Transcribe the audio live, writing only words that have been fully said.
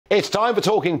It's time for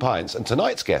Talking Pints, and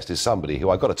tonight's guest is somebody who,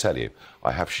 I've got to tell you,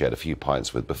 I have shared a few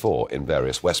pints with before in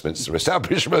various Westminster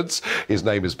establishments. His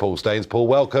name is Paul Staines. Paul,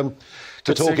 welcome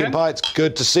to Talking Pints.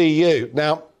 Good to see you.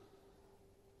 Now,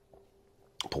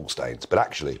 Paul Staines, but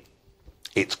actually,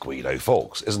 it's Guido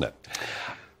Fawkes, isn't it?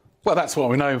 Well, that's what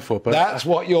we're known for. But that's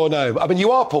what you're known for. I mean,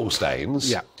 you are Paul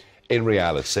Staines. Yeah. In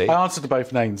reality. I answered to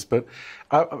both names, but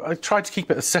I tried to keep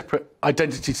it a separate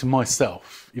identity to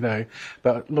myself, you know.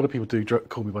 But a lot of people do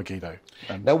call me by Guido.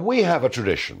 Now, we have a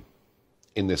tradition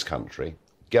in this country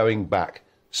going back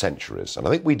centuries, and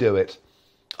I think we do it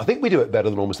better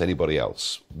than almost anybody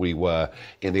else. We were,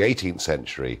 in the 18th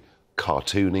century,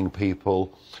 cartooning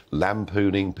people,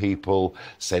 lampooning people,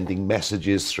 sending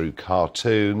messages through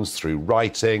cartoons, through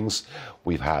writings.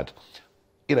 We've had,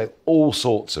 you know, all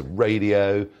sorts of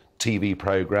radio, TV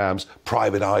programmes,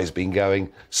 Private Eye's been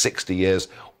going 60 years.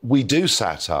 We do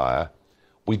satire,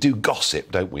 we do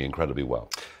gossip, don't we, incredibly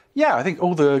well? Yeah, I think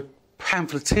all the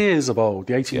pamphleteers of old,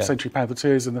 the 18th century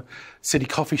pamphleteers in the city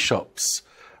coffee shops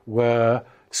were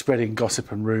spreading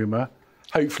gossip and rumour.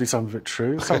 Hopefully some of it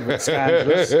true, some of it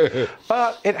scandalous.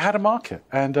 But it had a market,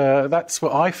 and that's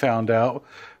what I found out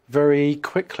very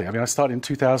quickly. I mean, I started in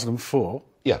 2004.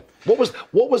 Yeah. What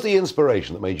was the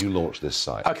inspiration that made you launch this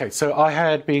site? OK, so I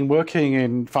had been working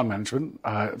in fund management,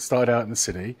 started out in the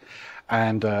city,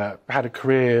 and had a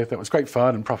career that was great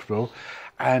fun and profitable.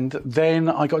 And then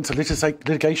I got into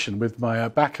litigation with my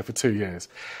backer for 2 years.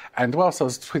 And whilst I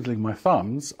was twiddling my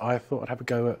thumbs, I thought I'd have a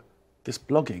go at this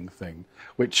blogging thing,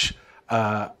 which...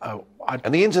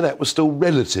 and the internet was still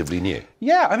relatively new.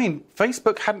 Yeah, I mean,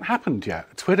 Facebook hadn't happened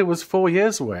yet. Twitter was 4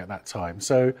 years away at that time.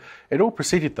 So it all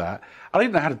preceded that. I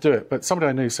didn't know how to do it, but somebody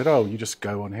I knew said, oh, you just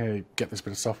go on here, get this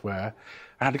bit of software.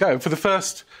 I had to go. And for the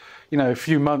first, you know,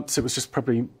 few months, it was just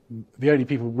probably the only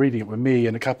people reading it were me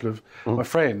and a couple of my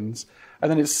friends.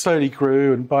 And then it slowly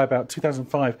grew, and by about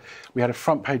 2005, we had a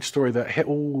front page story that hit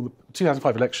all the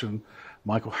 2005 election,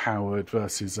 Michael Howard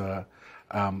versus... the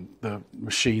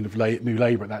machine of New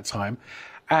Labour at that time.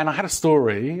 And I had a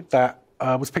story that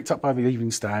was picked up by the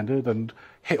Evening Standard and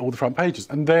hit all the front pages.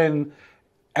 And then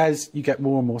as you get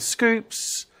more and more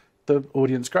scoops, the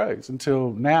audience grows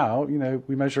until now, you know,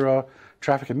 we measure our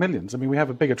traffic in millions. I mean, we have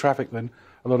a bigger traffic than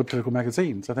a lot of political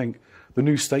magazines. I think the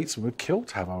New Statesman would kill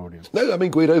to have our audience. No, I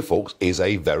mean, Guido Fawkes is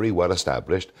a very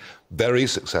well-established, very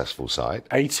successful site.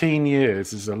 18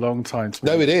 years is a long time to be.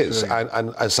 No, it is.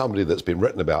 And as somebody that's been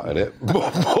written about in it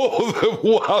more than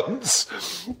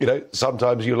once, you know,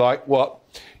 sometimes you like what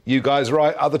you guys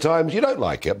write, other times you don't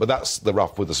like it, but that's the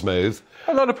rough with the smooth.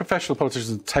 A lot of professional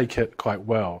politicians take it quite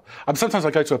well. Sometimes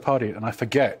I go to a party and I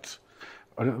forget.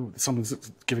 Someone's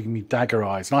giving me dagger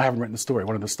eyes, and I haven't written the story.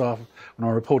 One of the staff, one of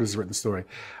our reporters has written the story.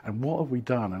 And what have we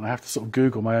done? And I have to sort of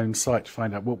Google my own site to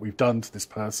find out what we've done to this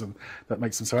person that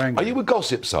makes them so angry. Are you a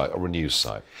gossip site or a news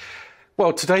site?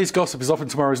 Well, today's gossip is often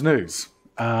tomorrow's news.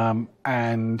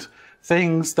 And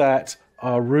things that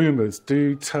are rumours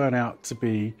do turn out to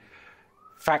be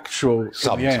factual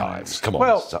sometimes. Come on,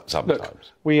 well, sometimes. Look,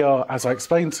 we are, as I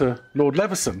explained to Lord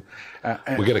Leveson, we're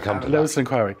going to come to the Leveson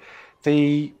inquiry.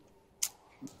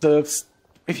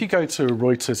 If you go to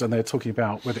Reuters and they're talking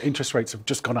about whether interest rates have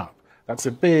just gone up, that's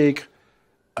a big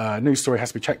news story, has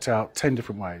to be checked out 10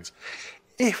 different ways.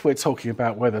 If we're talking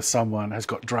about whether someone has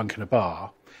got drunk in a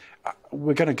bar,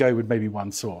 we're going to go with maybe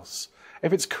one source.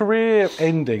 If it's career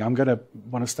ending, I'm going to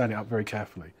want to stand it up very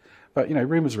carefully. But, you know,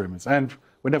 rumours, and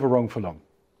we're never wrong for long.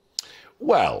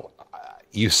 Well,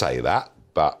 you say that,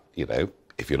 but, you know,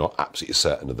 if you're not absolutely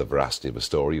certain of the veracity of a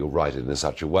story, you'll write it in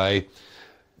such a way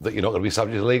that you're not going to be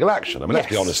subject to legal action. I mean, let's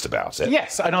be honest about it.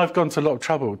 Yes, and I've gone to a lot of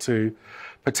trouble to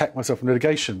protect myself from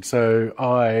litigation. So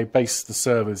I base the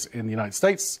servers in the United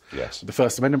States, the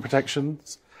First Amendment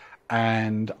protections,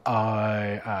 and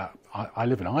I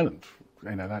live in Ireland.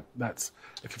 You know, that's...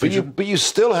 But you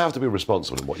still have to be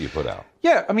responsible in what you put out.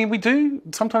 Yeah, I mean, we do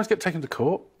sometimes get taken to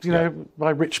court, you know, by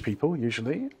rich people,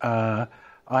 usually. I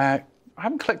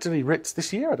haven't collected any writs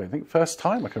this year, I don't think. First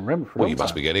time I can remember for a long time. You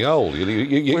must be getting old.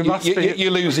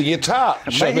 You're losing your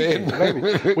touch.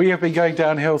 Maybe. We have been going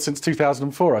downhill since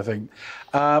 2004, I think.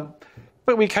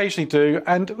 But we occasionally do.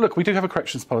 And look, we do have a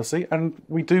corrections policy, and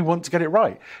we do want to get it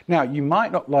right. Now, you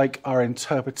might not like our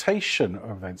interpretation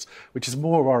of events, which is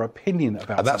more of our opinion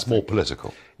about And that's more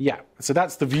political. Yeah. So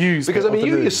that's the views. Because, I mean,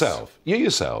 you yourself,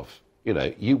 you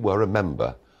know, you were a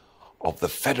member of the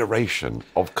Federation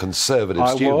of Conservative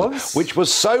Students, which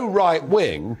was so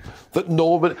right-wing that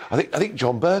I think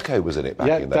John Bercow was in it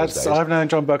back in those days. I've known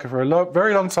John Bercow for a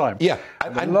very long time. Yeah.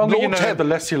 And the longer you know him, the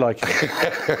less you like him.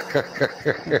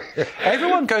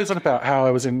 Everyone goes on about how I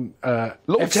was in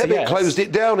Lord Tebbit closed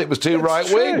it down, it was too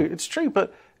right-wing. It's true,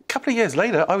 but couple of years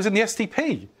later, I was in the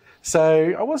SDP.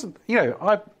 So I wasn't,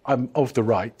 I'm of the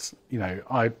right.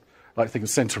 I like to think of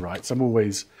centre-right. So I'm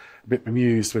always a bit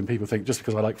bemused when people think just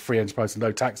because I like free enterprise and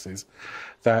low taxes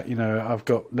that, I've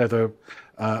got leather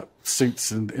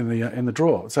suits in the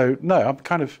drawer. So, no,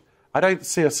 I don't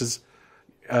see us as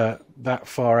that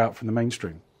far out from the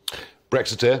mainstream.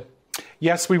 Brexiteer?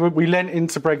 Yes, we lent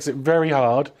into Brexit very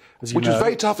hard, as you know. Which was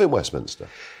very tough in Westminster.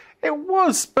 It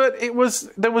was, but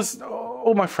there was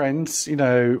all my friends,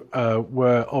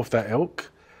 were of that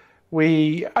ilk.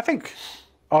 I think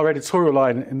our editorial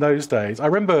line in those days, I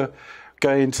remember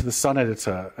going to the Sun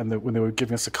editor when they were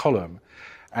giving us a column,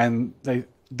 and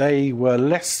they were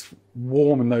less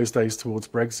warm in those days towards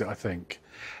Brexit, I think.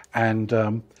 And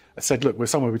I said, look, we're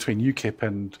somewhere between UKIP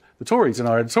and the Tories in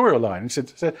our editorial line. And she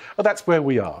said, oh, that's where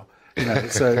we are.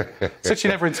 So she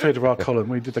never interfered with our column.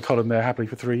 We did the column there happily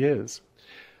for 3 years.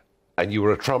 And you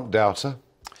were a Trump doubter?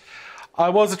 I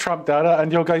was a Trump doubter,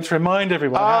 and you're going to remind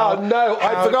everyone no,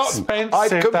 I'd forgotten.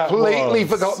 I'd completely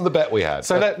forgotten the bet we had.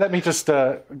 So let me just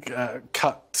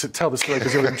cut to tell the story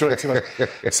because you'll enjoy it too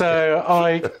much. So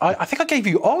I think I gave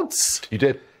you odds. You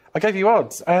did? I gave you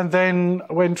odds. And then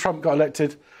when Trump got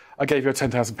elected, I gave you a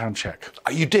 £10,000 cheque.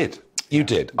 You did? You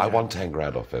did. I won 10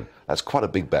 grand off him. That's quite a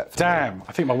big bet for me. Damn,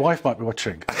 I think my wife might be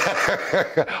watching.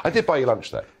 I did buy you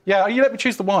lunch though. Yeah, you let me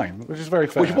choose the wine, which is very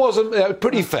fair. Which wasn't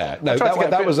pretty fair. No,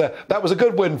 that was a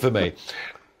good win for me.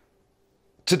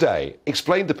 Today,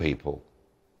 explain to people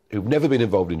who've never been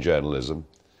involved in journalism,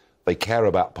 they care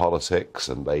about politics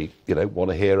and they, want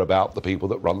to hear about the people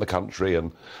that run the country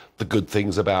and the good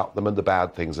things about them and the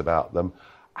bad things about them.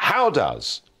 How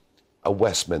does a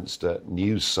Westminster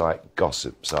news site,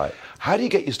 gossip site, how do you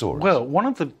get your stories? Well, one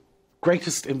of the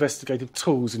greatest investigative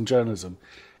tools in journalism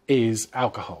is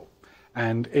alcohol.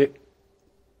 And it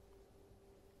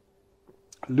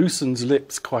loosens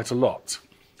lips quite a lot.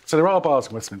 So there are bars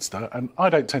in Westminster, and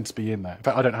I don't tend to be in there. In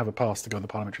fact, I don't have a pass to go on the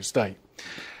parliamentary estate.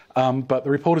 But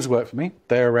the reporters work for me.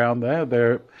 They're around there.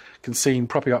 They're seen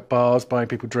propping up bars, buying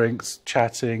people drinks,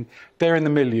 chatting. They're in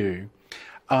the milieu.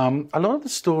 A lot of the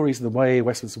stories and the way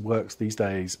Westminster works these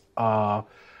days are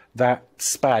that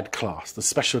SPAD class, the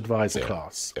special advisor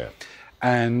class. Yeah.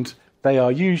 And they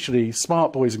are usually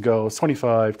smart boys and girls,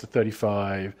 25 to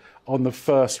 35, on the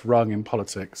first rung in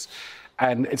politics.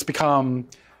 And it's become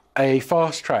a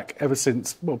fast track ever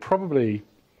since, probably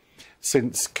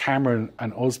since Cameron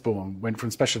and Osborne went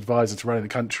from special advisor to running the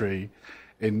country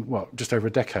in, just over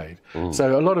a decade.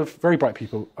 So a lot of very bright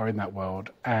people are in that world,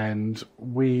 and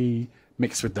we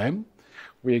mix with them.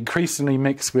 We increasingly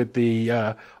mix with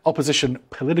the opposition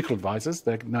political advisors.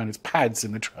 They're known as pads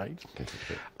in the trade.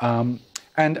 And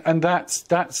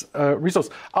that's a resource.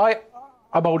 I'm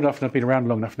old enough and I've been around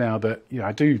long enough now that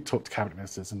I do talk to cabinet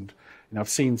ministers, and I've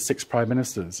seen 6 prime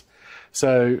ministers.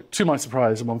 So to my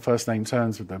surprise, I'm on first name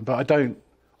terms with them, but I don't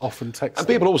often text them. And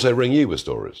people also ring you with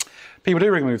stories. People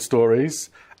do ring me with stories.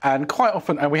 And quite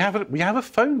often, and we have a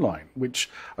phone line,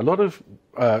 which a lot of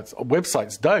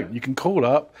websites don't. You can call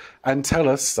up and tell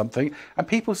us something, and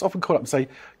people often call up and say,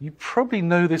 "You probably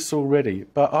know this already,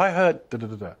 but I heard da da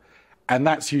da da," and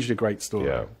that's usually a great story.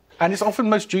 Yeah. And it's often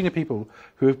most junior people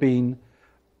who have been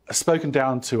spoken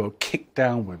down to or kicked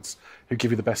downwards who give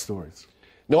you the best stories.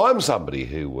 Now, I'm somebody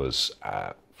who was,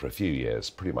 for a few years,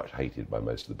 pretty much hated by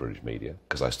most of the British media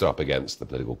because I stood up against the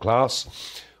political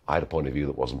class. I had a point of view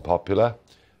that wasn't popular.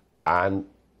 And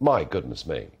my goodness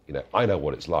me, I know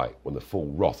what it's like when the full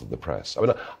wrath of the press. I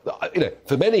mean,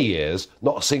 for many years,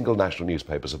 not a single national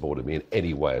newspaper supported me in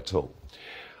any way at all.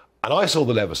 And I saw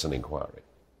the Leveson inquiry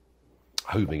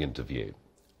hooving into view.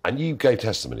 And you gave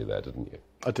testimony there, didn't you?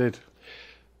 I did.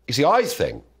 You see, I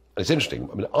think, and it's interesting,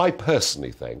 I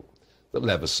personally think that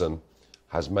Leveson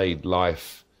has made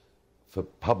life for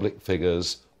public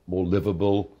figures more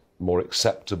livable, more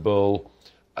acceptable,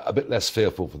 a bit less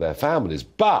fearful for their families.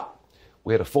 But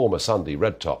we had a former Sunday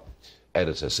Red Top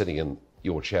editor sitting in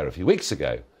your chair a few weeks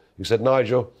ago who said,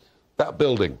 Nigel, that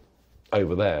building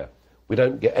over there, we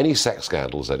don't get any sex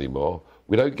scandals anymore.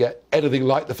 We don't get anything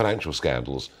like the financial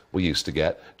scandals we used to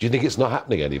get. Do you think it's not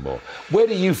happening anymore? Where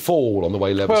do you fall on the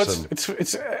way Leveson...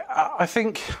 Well, I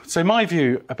think... So my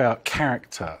view about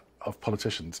character of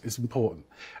politicians is important,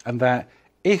 and that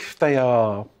if they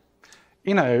are...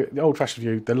 the old-fashioned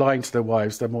view, they're lying to their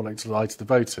wives, they're more likely to lie to the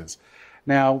voters.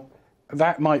 Now,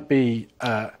 that might be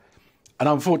an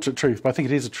unfortunate truth, but I think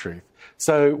it is a truth.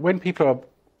 So when people are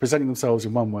presenting themselves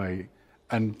in one way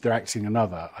and they're acting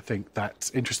another, I think that's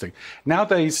interesting.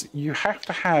 Nowadays, you have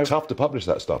to have... Tough to publish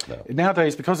that stuff now.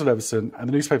 Nowadays, because of Leveson, and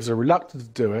the newspapers are reluctant to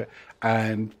do it,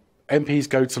 and MPs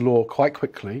go to law quite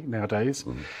quickly nowadays,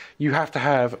 you have to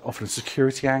have often a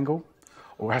security angle,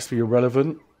 or it has to be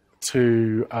irrelevant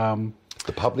to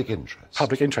the public interest.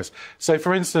 Public interest. So,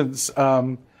 for instance,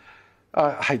 I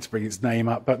hate to bring its name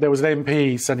up, but there was an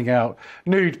MP sending out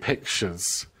nude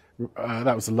pictures.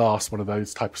 That was the last one of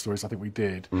those type of stories I think we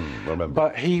did. I remember.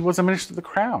 But he was a Minister of the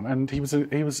Crown, and he was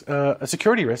a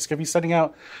security risk if he's sending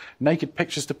out naked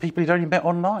pictures to people he'd only met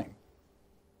online.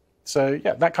 So,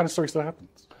 yeah, that kind of story still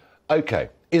happens. OK,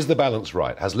 is the balance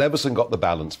right? Has Leveson got the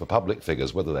balance for public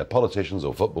figures, whether they're politicians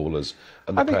or footballers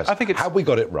and the press? Have we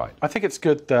got it right? I think it's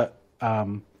good that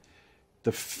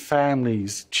the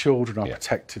families, children are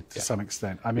protected to some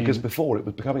extent. I mean, because before it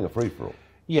was becoming a free-for-all.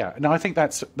 Yeah, no, I think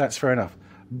that's fair enough.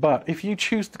 But if you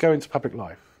choose to go into public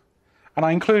life, and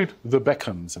I include the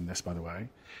Beckhams in this, by the way,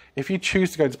 if you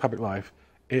choose to go into public life,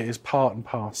 it is part and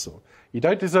parcel. You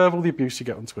don't deserve all the abuse you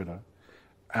get on Twitter,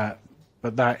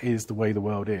 but that is the way the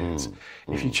world is.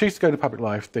 If you choose to go into public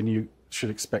life, then you should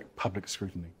expect public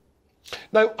scrutiny.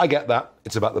 No, I get that.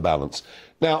 It's about the balance.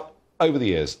 Now, over the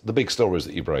years, the big stories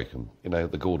that you've broken, you know,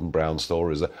 the Gordon Brown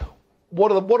stories,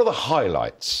 what are the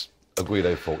highlights of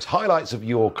Guido Fawkes, highlights of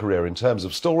your career in terms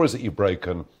of stories that you've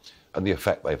broken and the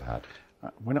effect they've had? I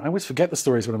always forget the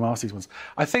stories when I'm asked these ones.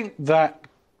 I think that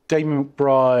Damien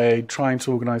McBride trying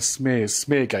to organise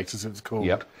Smeargate as it was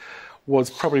called, was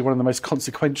probably one of the most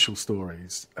consequential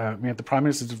stories. We had the Prime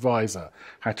Minister's advisor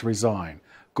had to resign.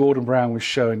 Gordon Brown was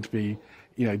shown to be,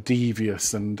 you know,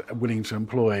 devious and willing to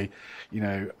employ, you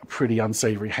know, a pretty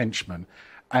unsavoury henchman.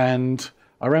 And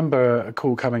I remember a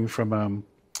call coming from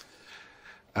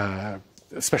a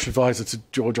special advisor to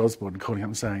George Osborne calling up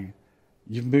and saying,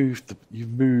 you've moved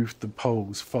the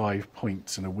polls 5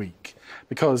 points in a week,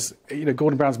 because, you know,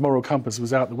 Gordon Brown's moral compass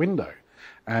was out the window,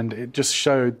 and it just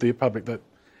showed the public that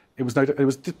it was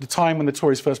the time when the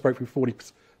Tories first broke through 40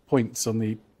 points on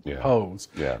the polls.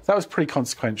 Yeah. That was pretty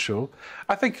consequential.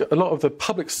 I think a lot of the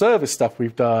public service stuff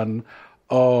we've done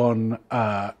on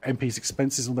MPs'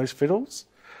 expenses on those fiddles,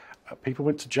 people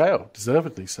went to jail,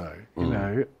 deservedly so, you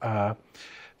know,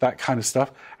 that kind of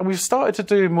stuff. And we've started to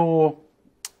do more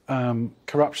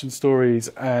corruption stories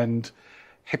and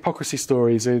hypocrisy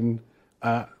stories in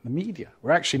the media.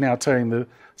 We're actually now turning the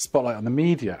spotlight on the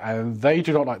media, and they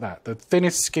do not like that. The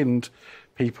thinnest-skinned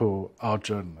people are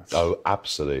journalists. Oh,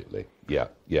 absolutely. Yeah.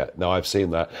 No, I've seen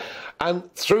that.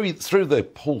 And through the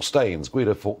Paul Staines,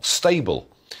 Guido Fawkes stable,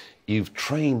 you've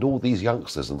trained all these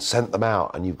youngsters and sent them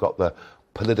out, and you've got the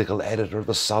political editor of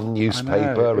the Sun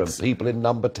newspaper and people in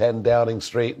number 10 Downing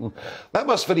Street, and that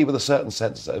must fill you with a certain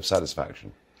sense of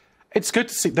satisfaction. It's good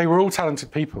to see. They were all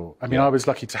talented people. I mean, I was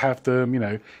lucky to have them. You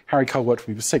know, Harry Cole worked for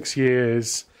me for 6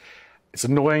 years. It's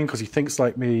annoying because he thinks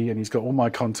like me and he's got all my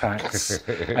contacts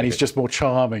and he's just more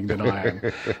charming than I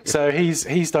am. So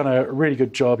he's done a really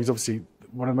good job. He's obviously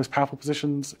one of the most powerful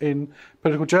positions in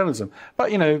political journalism.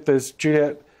 But, you know, there's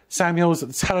Juliet Samuels at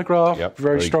The Telegraph,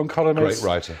 very strong columnist.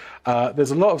 Great writer.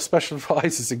 There's a lot of special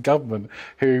advisors in government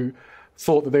who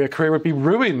thought that their career would be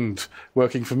ruined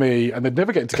working for me and they'd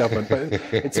never get into government. But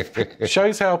it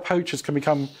shows how poachers can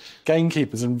become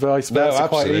gamekeepers and vice versa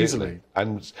quite easily.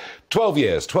 And 12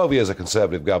 years of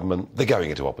Conservative government, they're going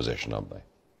into opposition, aren't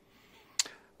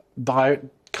they? I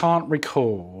can't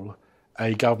recall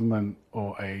a government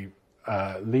or a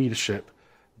leadership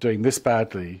doing this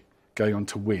badly going on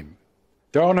to win.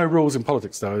 There are no rules in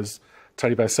politics, though, as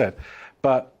Tony Blair said.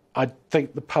 But I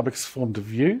think the public's formed a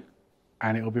view,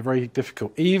 and it will be very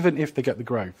difficult, even if they get the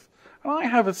growth. And I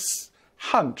have a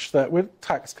hunch that with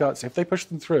tax cuts, if they push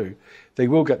them through, they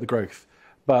will get the growth.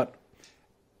 But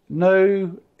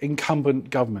no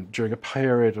incumbent government during a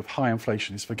period of high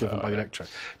inflation is forgiven by the electorate.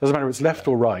 Doesn't matter if it's left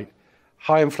or right.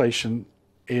 High inflation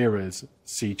eras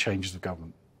see changes of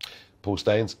government. Paul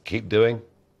Staines, keep doing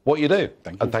what you do.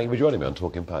 Thank you. And thank you for joining me on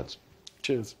Talking Pints.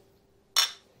 Cheers.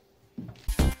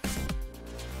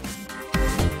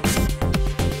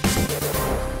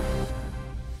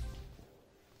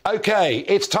 OK,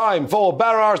 it's time for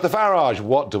Barrage the Farage.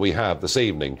 What do we have this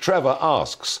evening? Trevor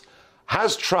asks,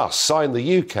 has Truss signed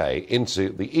the UK into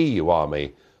the EU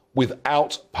army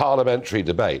without parliamentary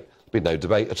debate? There'd be no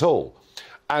debate at all.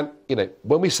 And, you know,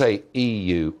 when we say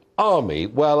EU army,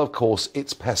 well, of course,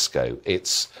 it's PESCO.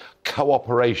 It's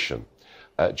cooperation.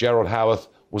 Gerald Howarth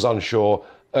was unsure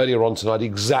earlier on tonight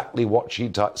exactly what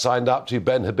she'd signed up to.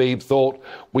 Ben Habib thought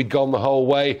we'd gone the whole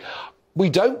way. We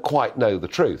don't quite know the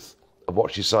truth of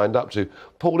what she signed up to.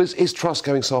 Paul, is Truss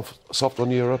going soft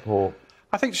on Europe, or...?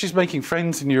 I think she's making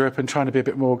friends in Europe and trying to be a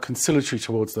bit more conciliatory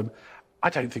towards them. I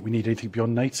don't think we need anything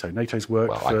beyond NATO. NATO's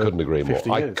worked for 50 years. I couldn't agree more.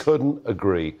 I couldn't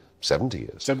agree... 70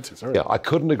 years. 70, sorry. Yeah, I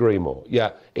couldn't agree more.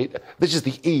 Yeah, this is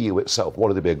the EU itself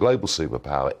wanted to be a global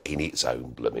superpower in its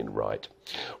own blooming right.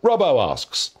 Robbo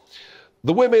asks,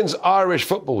 The women's Irish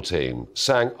football team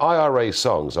sang IRA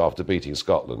songs after beating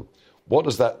Scotland. What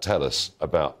does that tell us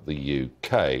about the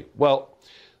UK? Well,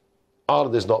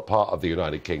 Ireland is not part of the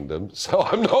United Kingdom, so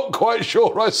I'm not quite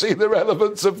sure I see the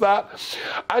relevance of that.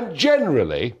 And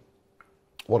generally,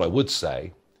 what I would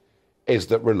say is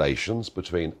that relations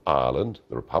between Ireland,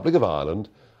 the Republic of Ireland,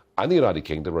 and the United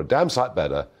Kingdom are a damn sight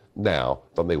better now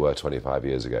than they were 25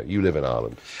 years ago. You live in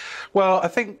Ireland. Well, I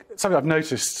think something I've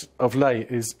noticed of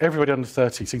late is everybody under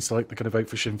 30 seems like they're going to vote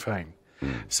for Sinn Féin.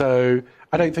 So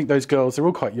I don't think those girls, they're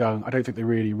all quite young, I don't think they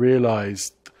really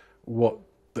realised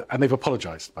and they've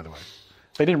apologised, by the way.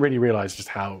 They didn't really realise just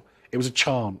how, it was a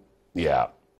chant. Yeah.